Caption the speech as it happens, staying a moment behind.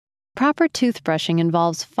Proper toothbrushing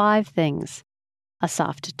involves 5 things: a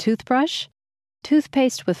soft toothbrush,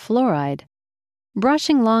 toothpaste with fluoride,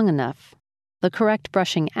 brushing long enough, the correct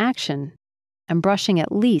brushing action, and brushing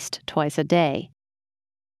at least twice a day.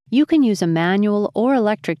 You can use a manual or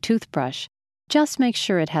electric toothbrush. Just make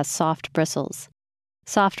sure it has soft bristles.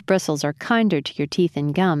 Soft bristles are kinder to your teeth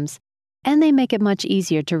and gums, and they make it much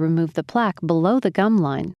easier to remove the plaque below the gum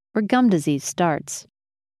line, where gum disease starts.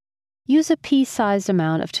 Use a pea-sized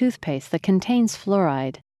amount of toothpaste that contains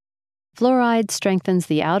fluoride. Fluoride strengthens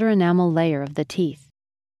the outer enamel layer of the teeth.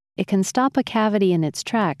 It can stop a cavity in its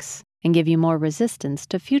tracks and give you more resistance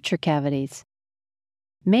to future cavities.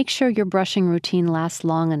 Make sure your brushing routine lasts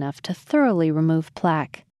long enough to thoroughly remove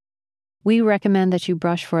plaque. We recommend that you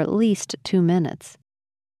brush for at least 2 minutes.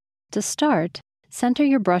 To start, center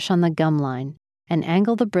your brush on the gum line and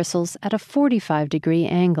angle the bristles at a 45-degree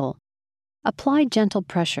angle. Apply gentle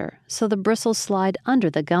pressure so the bristles slide under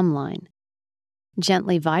the gum line.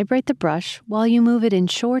 Gently vibrate the brush while you move it in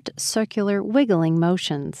short, circular, wiggling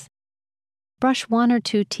motions. Brush 1 or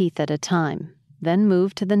 2 teeth at a time, then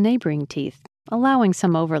move to the neighboring teeth, allowing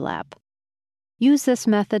some overlap. Use this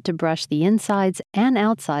method to brush the insides and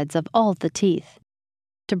outsides of all the teeth.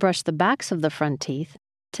 To brush the backs of the front teeth,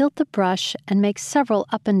 tilt the brush and make several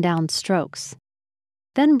up and down strokes.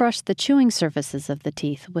 Then brush the chewing surfaces of the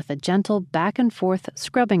teeth with a gentle back and forth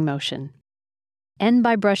scrubbing motion. End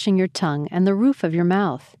by brushing your tongue and the roof of your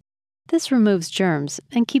mouth. This removes germs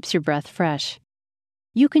and keeps your breath fresh.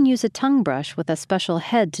 You can use a tongue brush with a special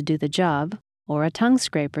head to do the job, or a tongue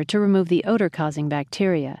scraper to remove the odor-causing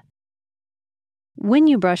bacteria. When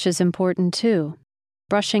you brush is important too.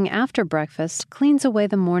 Brushing after breakfast cleans away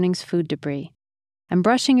the morning's food debris, and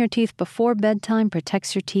brushing your teeth before bedtime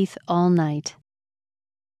protects your teeth all night.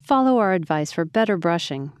 Follow our advice for better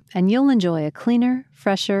brushing, and you'll enjoy a cleaner,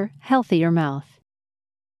 fresher, healthier mouth.